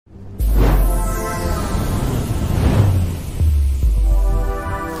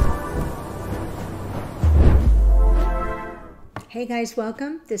Hey guys,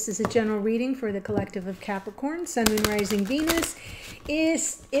 welcome. This is a general reading for the collective of Capricorn, Sun, Moon, Rising, Venus.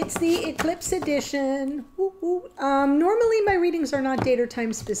 It's the Eclipse Edition. Woo, woo. Normally my readings are not date or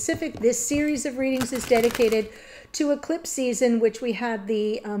time specific. This series of readings is dedicated to eclipse season, which we had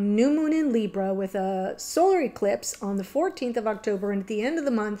the new moon in Libra with a solar eclipse on the 14th of October, and at the end of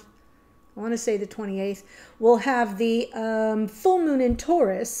the month, I want to say the 28th, we'll have the full moon in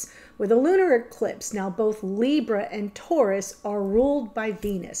Taurus with a lunar eclipse. Now, both Libra and Taurus are ruled by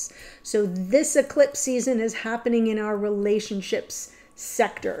Venus. So this eclipse season is happening in our relationships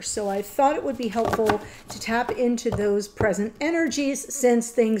sector. So I thought it would be helpful to tap into those present energies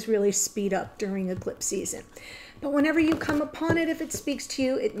since things really speed up during eclipse season. But whenever you come upon it, if it speaks to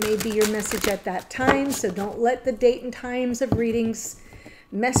you, it may be your message at that time. So don't let the date and times of readings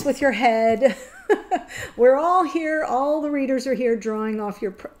mess with your head. We're all here, all the readers are here drawing off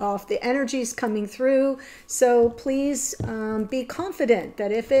the energies coming through. So please be confident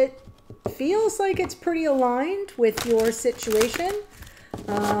that if it feels like it's pretty aligned with your situation,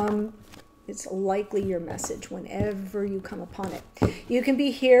 it's likely your message whenever you come upon it. You can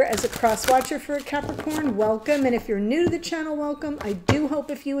be here as a cross watcher for Capricorn. Welcome. And if you're new to the channel, welcome. I do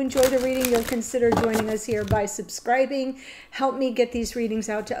hope if you enjoy the reading, you'll consider joining us here by subscribing. Help me get these readings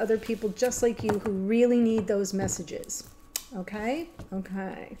out to other people just like you who really need those messages. Okay?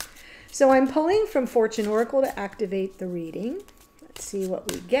 Okay. So I'm pulling from Fortune Oracle to activate the reading. Let's see what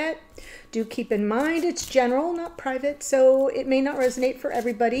we get. Do keep in mind it's general, not private, so it may not resonate for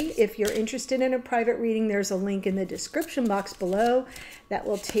everybody. If you're interested in a private reading, there's a link in the description box below that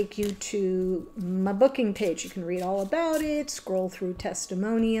will take you to my booking page. You can read all about it, scroll through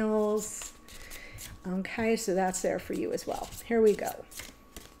testimonials. Okay, so that's there for you as well. Here we go.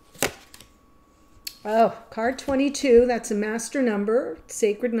 Oh, card 22, that's a master number,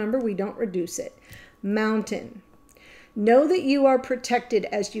 sacred number, we don't reduce it. Mountain. Know that you are protected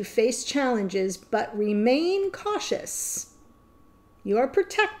as you face challenges, but remain cautious. You are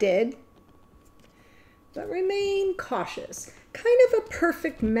protected, but remain cautious. Kind of a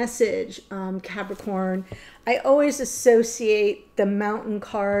perfect message, Capricorn. I always associate the mountain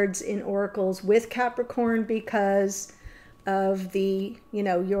cards in oracles with Capricorn because of the, you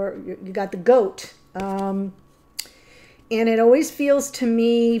know, you got the goat. And it always feels to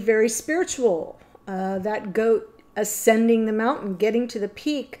me very spiritual, that goat ascending the mountain, getting to the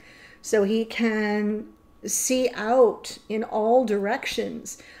peak so he can see out in all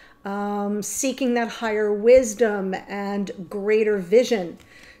directions, seeking that higher wisdom and greater vision.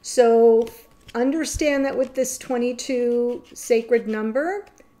 So understand that with this 22 sacred number,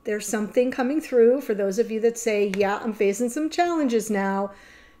 there's something coming through for those of you that say, yeah, I'm facing some challenges now.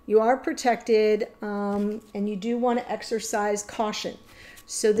 You are protected, and you do want to exercise caution.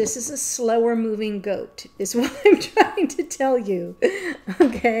 So this is a slower moving goat, is what I'm trying to tell you.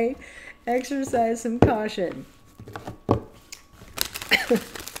 Okay? Exercise some caution.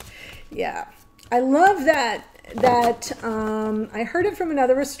 Yeah. I love that I heard it from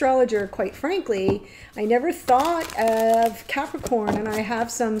another astrologer, quite frankly. I never thought of Capricorn, and I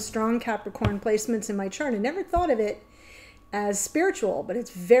have some strong Capricorn placements in my chart. I never thought of it as spiritual, but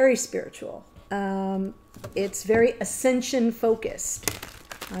it's very spiritual. It's very ascension focused.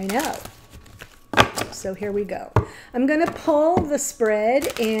 I know. So here we go. I'm going to pull the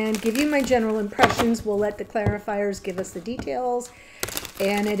spread and give you my general impressions. We'll let the clarifiers give us the details.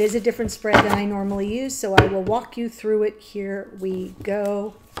 And it is a different spread than I normally use, so I will walk you through it. Here we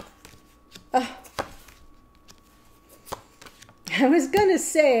go. I was going to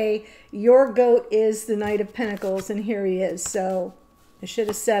say your goat is the Knight of Pentacles, and here he is. So I should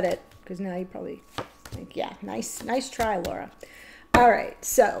have said it, because now you probably think, yeah, nice try, Laura. All right,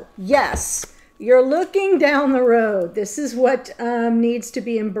 so yes, you're looking down the road. This is what needs to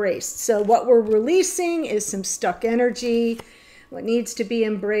be embraced. So what we're releasing is some stuck energy. What needs to be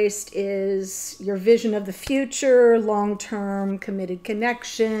embraced is your vision of the future, long-term committed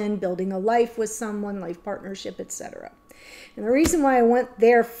connection, building a life with someone, life partnership, etc. And the reason why I went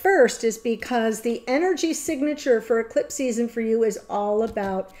there first is because the energy signature for eclipse season for you is all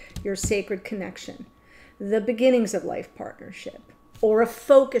about your sacred connection, the beginnings of life partnership, or a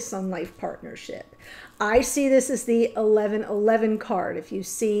focus on life partnership. I see this as the 1111 card. If you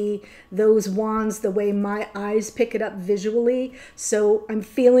see those wands, the way my eyes pick it up visually. So I'm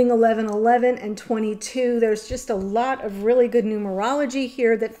feeling 1111 and 22. There's just a lot of really good numerology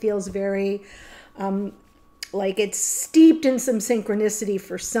here that feels very like it's steeped in some synchronicity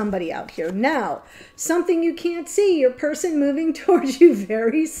for somebody out here. Now, something you can't see, your person moving towards you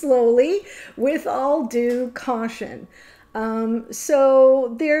very slowly with all due caution.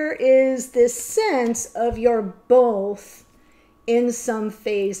 So there is this sense of you're both in some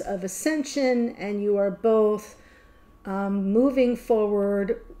phase of ascension, and you are both moving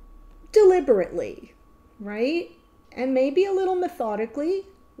forward deliberately, right? And maybe a little methodically,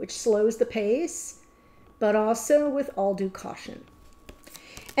 which slows the pace, but also with all due caution.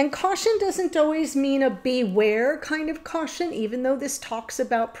 And caution doesn't always mean a beware kind of caution, even though this talks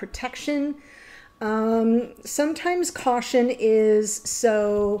about protection. Sometimes caution is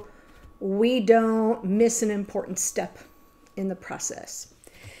so we don't miss an important step in the process.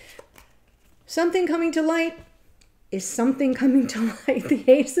 Something coming to light is something coming to light. The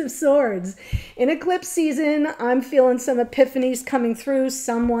Ace of Swords. In eclipse season, I'm feeling some epiphanies coming through.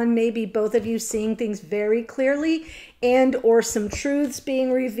 Someone, maybe both of you, seeing things very clearly, and or some truths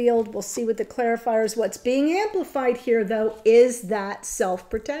being revealed. We'll see with the clarifiers. What's being amplified here, though, is that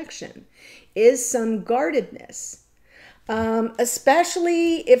self-protection, is some guardedness.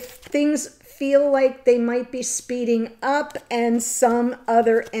 Especially if things feel like they might be speeding up and some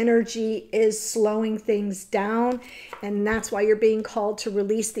other energy is slowing things down. And that's why you're being called to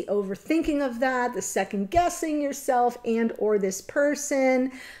release the overthinking of that, the second guessing yourself and or this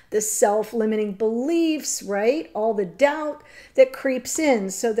person, the self-limiting beliefs, right? All the doubt that creeps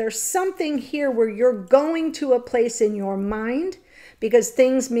in. So there's something here where you're going to a place in your mind because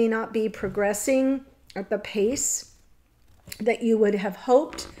things may not be progressing at the pace that you would have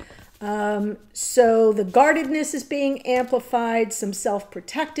hoped. So the guardedness is being amplified. Some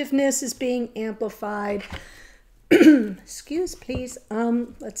self-protectiveness is being amplified. Excuse, please.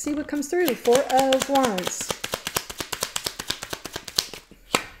 Let's see what comes through. Four of Wands.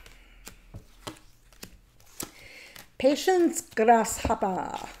 Patience,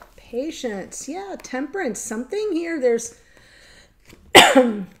 grasshopper. Patience. Yeah, temperance. Something here. There's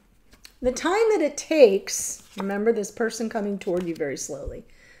the time that it takes. Remember this person coming toward you very slowly.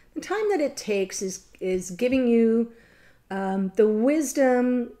 The time that it takes is giving you the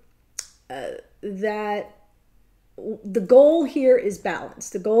wisdom that the goal here is balance.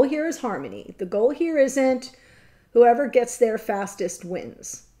 The goal here is harmony. The goal here isn't whoever gets there fastest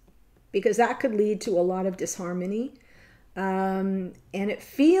wins, because that could lead to a lot of disharmony. And it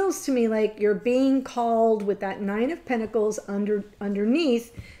feels to me like you're being called with that Nine of Pentacles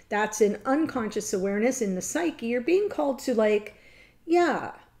underneath. That's an unconscious awareness in the psyche. You're being called to, like,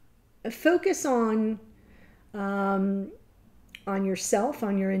 yeah, focus on yourself,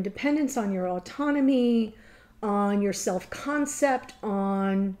 on your independence, on your autonomy, on your self-concept,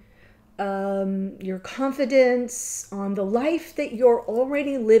 on your confidence, on the life that you're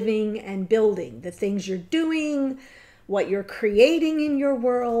already living and building, the things you're doing, what you're creating in your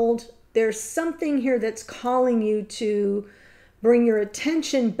world. There's something here that's calling you to bring your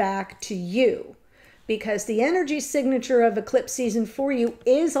attention back to you, because the energy signature of eclipse season for you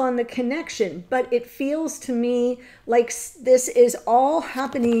is on the connection, but it feels to me like this is all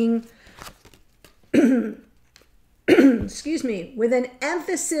happening excuse me, with an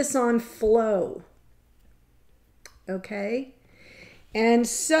emphasis on flow. Okay? And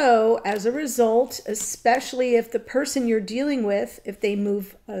so, as a result, especially if the person you're dealing with, if they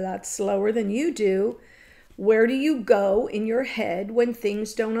move a lot slower than you do, where do you go in your head when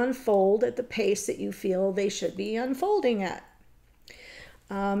things don't unfold at the pace that you feel they should be unfolding at?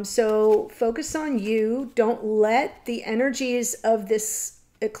 So focus on you. Don't let the energies of this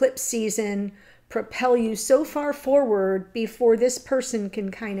eclipse season propel you so far forward before this person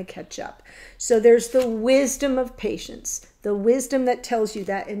can kind of catch up. So there's the wisdom of patience, the wisdom that tells you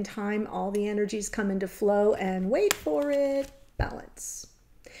that in time all the energies come into flow, and wait for it, balance.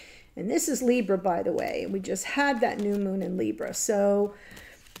 And this is Libra, by the way. We just had that new moon in Libra. So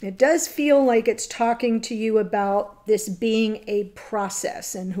it does feel like it's talking to you about this being a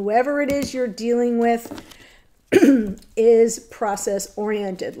process, and whoever it is you're dealing with is process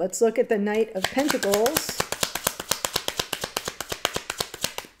oriented. Let's look at the Knight of Pentacles.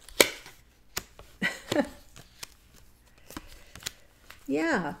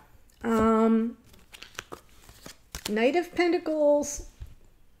 Yeah. Knight of Pentacles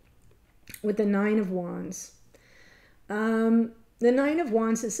with the Nine of Wands. The Nine of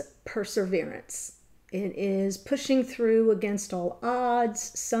Wands is perseverance. It is pushing through against all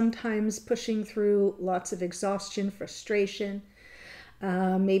odds, sometimes pushing through lots of exhaustion, frustration,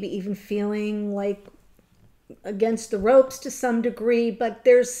 maybe even feeling like against the ropes to some degree, but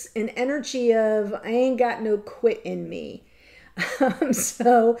there's an energy of, I ain't got no quit in me.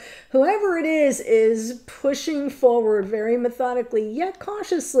 So whoever it is pushing forward very methodically, yet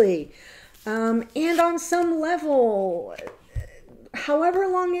cautiously. And on some level, however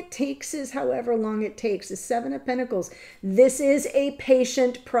long it takes is however long it takes. The Seven of Pentacles. This is a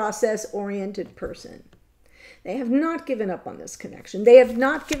patient, process-oriented person. They have not given up on this connection. They have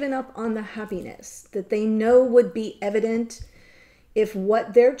not given up on the happiness that they know would be evident if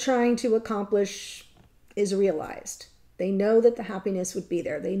what they're trying to accomplish is realized. They know that the happiness would be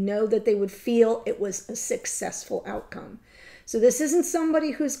there. They know that they would feel it was a successful outcome. So this isn't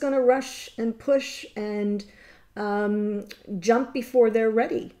somebody who's going to rush and push and jump before they're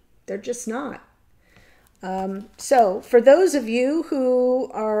ready. They're just not. So for those of you who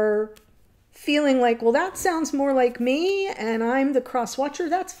are feeling like, well, that sounds more like me and I'm the cross watcher,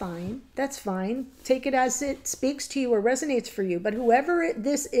 that's fine. That's fine. Take it as it speaks to you or resonates for you. But whoever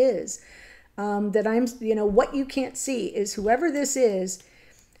this is, that I'm, what you can't see is whoever this is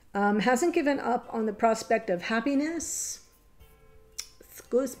hasn't given up on the prospect of happiness.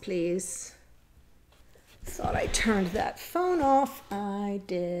 Excuse, please. Thought I turned that phone off. I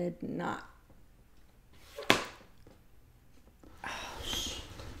did not.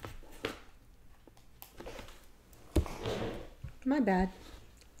 My bad.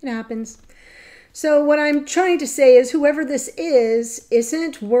 It happens. So what I'm trying to say is whoever this is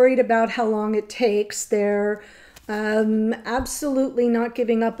isn't worried about how long it takes. They're absolutely not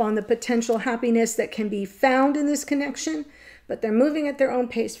giving up on the potential happiness that can be found in this connection, but they're moving at their own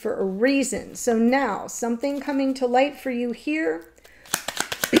pace for a reason. So now, something coming to light for you here.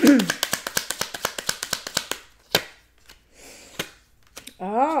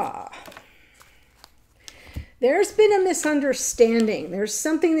 There's been a misunderstanding. There's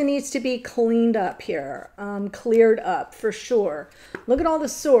something that needs to be cleaned up here, cleared up for sure. Look at all the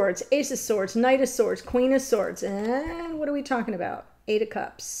swords: Ace of Swords, Knight of Swords, Queen of Swords, and what are we talking about? Eight of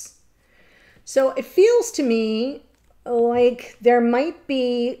Cups. So it feels to me like there might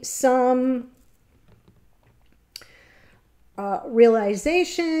be some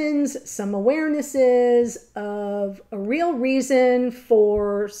realizations, some awarenesses of a real reason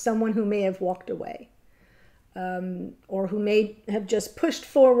for someone who may have walked away. Or who may have just pushed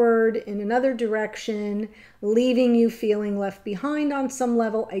forward in another direction, leaving you feeling left behind on some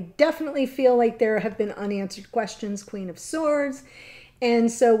level. I definitely feel like there have been unanswered questions, Queen of Swords.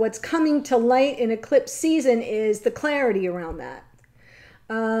 And so what's coming to light in eclipse season is the clarity around that.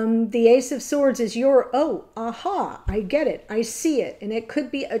 The Ace of Swords is your, oh, aha, I get it, I see it. And it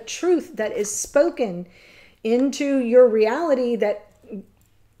could be a truth that is spoken into your reality that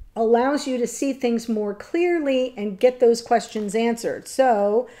allows you to see things more clearly and get those questions answered.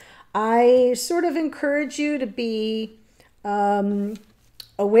 So I sort of encourage you to be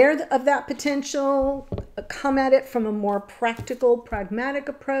aware of that potential, come at it from a more practical, pragmatic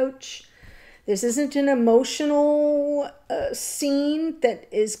approach. This isn't an emotional scene that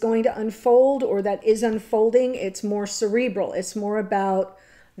is going to unfold or that is unfolding. It's more cerebral. It's more about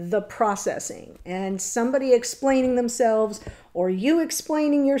the processing and somebody explaining themselves or you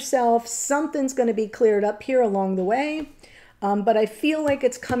explaining yourself. Something's going to be cleared up here along the way. But I feel like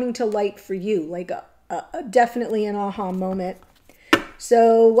it's coming to light for you, like definitely an aha moment.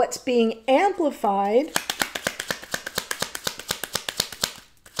 So what's being amplified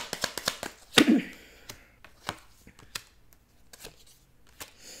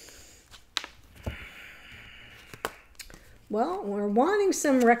well, we're wanting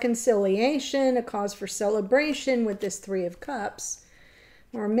some reconciliation, a cause for celebration with this Three of Cups.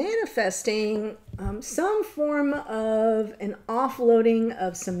 We're manifesting some form of an offloading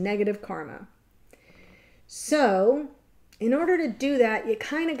of some negative karma. So in order to do that, you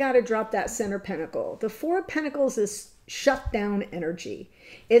kind of got to drop that center pentacle. The Four of Pentacles is shut down energy.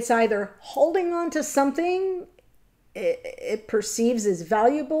 It's either holding on to something it perceives as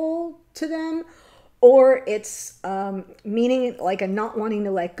valuable to them, or it's meaning like a not wanting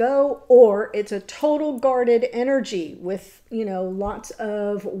to let go, or it's a total guarded energy with, lots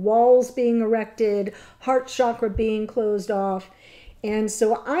of walls being erected, heart chakra being closed off. And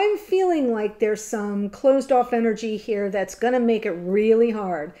so I'm feeling like there's some closed off energy here that's going to make it really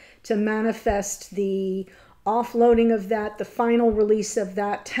hard to manifest the offloading of that, the final release of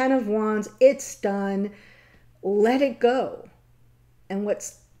that. 10 of Wands, it's done. Let it go. And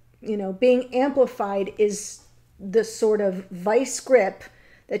what's being amplified is the sort of vice grip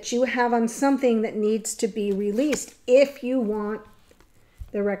that you have on something that needs to be released if you want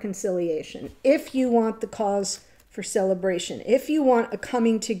the reconciliation, if you want the cause for celebration, if you want a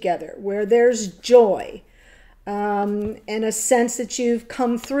coming together where there's joy and a sense that you've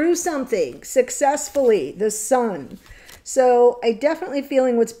come through something successfully, the Sun. So I definitely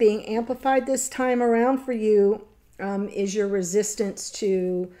feeling what's being amplified this time around for you is your resistance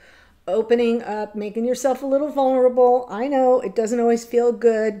to opening up, making yourself a little vulnerable. I know it doesn't always feel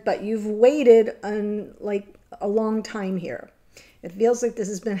good, but you've waited like a long time here. It feels like this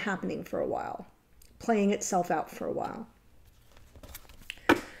has been happening for a while. playing itself out for a while.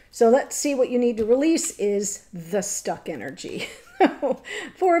 So let's see what you need to release is the stuck energy.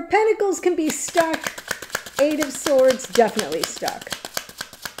 Four of Pentacles can be stuck. Eight of Swords, definitely stuck.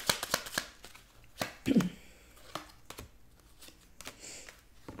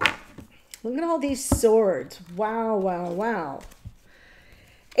 Look at all these swords. Wow, wow, wow.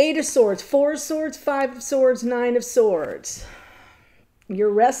 Eight of Swords, Four of Swords, Five of Swords, Nine of Swords.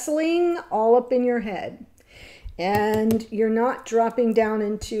 You're wrestling all up in your head. And you're not dropping down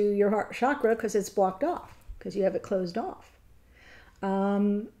into your heart chakra because it's blocked off, because you have it closed off.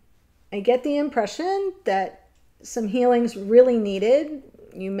 I get the impression that some healing's really needed.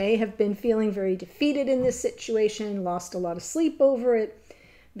 You may have been feeling very defeated in this situation, lost a lot of sleep over it,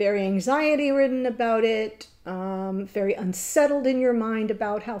 very anxiety-ridden about it, very unsettled in your mind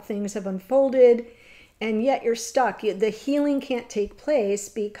about how things have unfolded, and yet you're stuck. The healing can't take place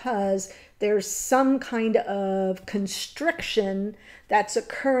because there's some kind of constriction that's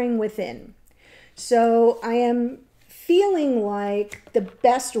occurring within. So I am feeling like the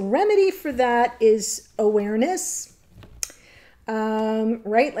best remedy for that is awareness,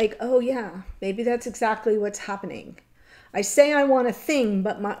 right? Like, oh yeah, maybe that's exactly what's happening. I say I want a thing,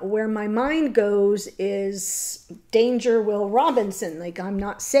 but where my mind goes is danger, Will Robinson, like I'm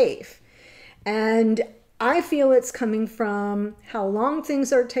not safe. And I feel it's coming from how long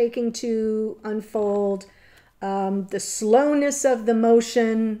things are taking to unfold, the slowness of the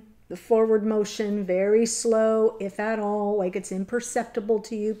motion, the forward motion, very slow, if at all, like it's imperceptible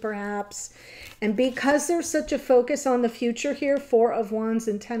to you perhaps. And because there's such a focus on the future here, Four of Wands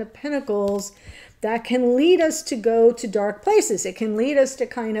and Ten of Pentacles, that can lead us to go to dark places. It can lead us to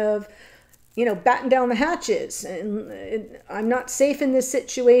kind of, you know, batten down the hatches. And I'm not safe in this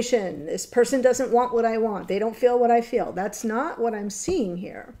situation. This person doesn't want what I want. They don't feel what I feel. That's not what I'm seeing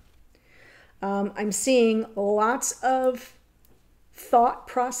here. I'm seeing lots of thought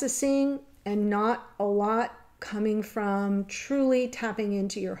processing and not a lot coming from truly tapping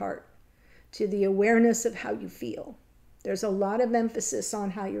into your heart, to the awareness of how you feel. There's a lot of emphasis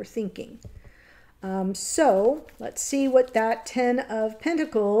on how you're thinking. So let's see what that Ten of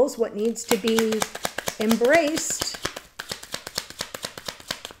Pentacles, what needs to be embraced.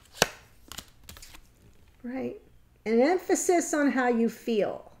 Right. An emphasis on how you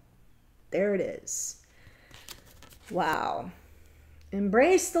feel. There it is. Wow.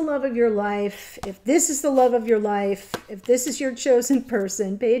 Embrace the love of your life. If this is the love of your life, if this is your chosen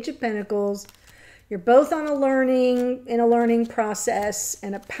person, Page of Pentacles, you're both on in a learning process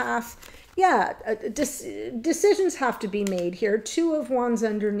and a path. Yeah, decisions have to be made here. Two of Wands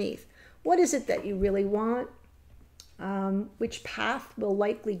underneath. What is it that you really want? Which path will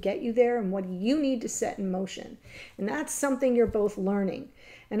likely get you there, and what do you need to set in motion? And that's something you're both learning.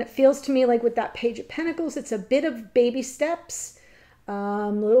 And it feels to me like with that Page of Pentacles, it's a bit of baby steps,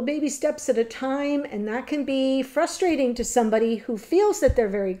 little baby steps at a time, and that can be frustrating to somebody who feels that they're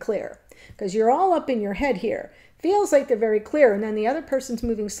very clear, because you're all up in your head here. Feels like they're very clear, and then the other person's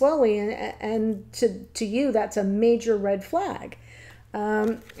moving slowly, and to you, that's a major red flag.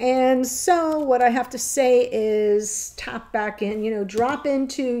 And so what I have to say is tap back in, you know, drop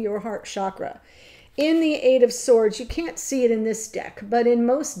into your heart chakra. In the Eight of Swords, you can't see it in this deck, but in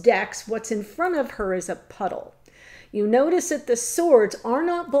most decks, what's in front of her is a puddle. You notice that the swords are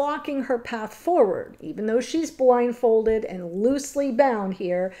not blocking her path forward. Even though she's blindfolded and loosely bound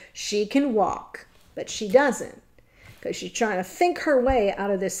here, she can walk, but she doesn't, because she's trying to think her way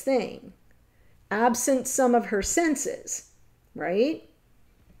out of this thing, absent some of her senses, right?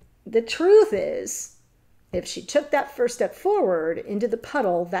 The truth is, if she took that first step forward into the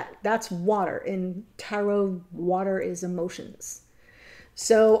puddle, that's water. In tarot, water is emotions.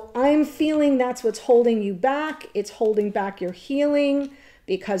 So I'm feeling that's what's holding you back. It's holding back your healing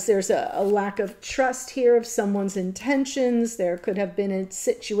because there's a lack of trust here of someone's intentions. There could have been a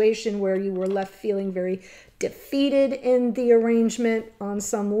situation where you were left feeling very defeated in the arrangement on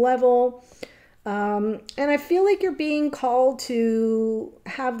some level. And I feel like you're being called to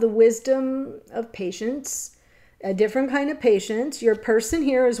have the wisdom of patience, a different kind of patience. Your person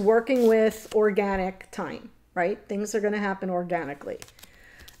here is working with organic time, right? Things are going to happen organically.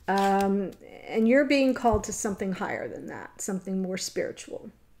 And you're being called to something higher than that, something more spiritual,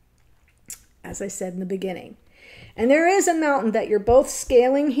 as I said in the beginning. And there is a mountain that you're both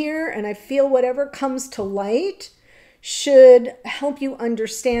scaling here, and I feel whatever comes to light should help you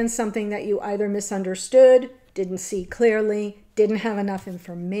understand something that you either misunderstood, didn't see clearly, didn't have enough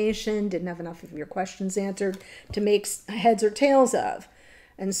information, didn't have enough of your questions answered to make heads or tails of.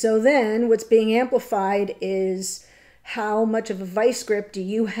 And so then what's being amplified is how much of a vice grip do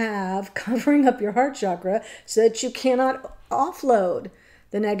you have covering up your heart chakra so that you cannot offload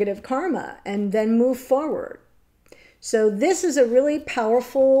the negative karma and then move forward. So this is a really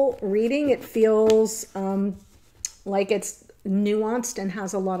powerful reading. It feels like it's nuanced and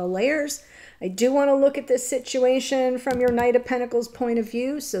has a lot of layers. I do want to look at this situation from your Knight of Pentacles point of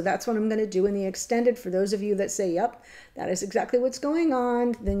view. So that's what I'm going to do in the extended. For those of you that say, yep, that is exactly what's going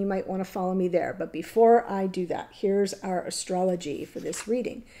on, then you might want to follow me there. But before I do that, here's our astrology for this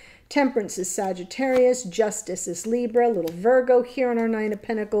reading. Temperance is Sagittarius, Justice is Libra, little Virgo here on our Nine of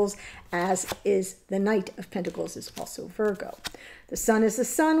Pentacles, as is the Knight of Pentacles is also Virgo. The Sun is the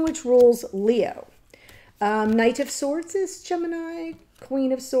Sun, which rules Leo. Knight of Swords is Gemini,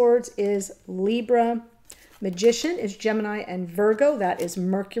 Queen of Swords is Libra, Magician is Gemini and Virgo, that is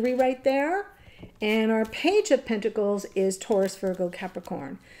Mercury right there. And our Page of Pentacles is Taurus, Virgo,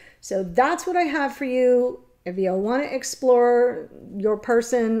 Capricorn. So that's what I have for you. If you want to explore your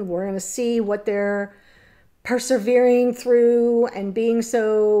person, we're going to see what they're persevering through and being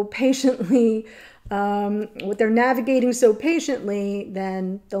so patiently, what they're navigating so patiently,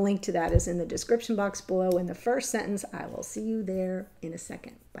 then the link to that is in the description box below in the first sentence. I will see you there in a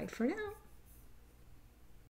second. Bye for now.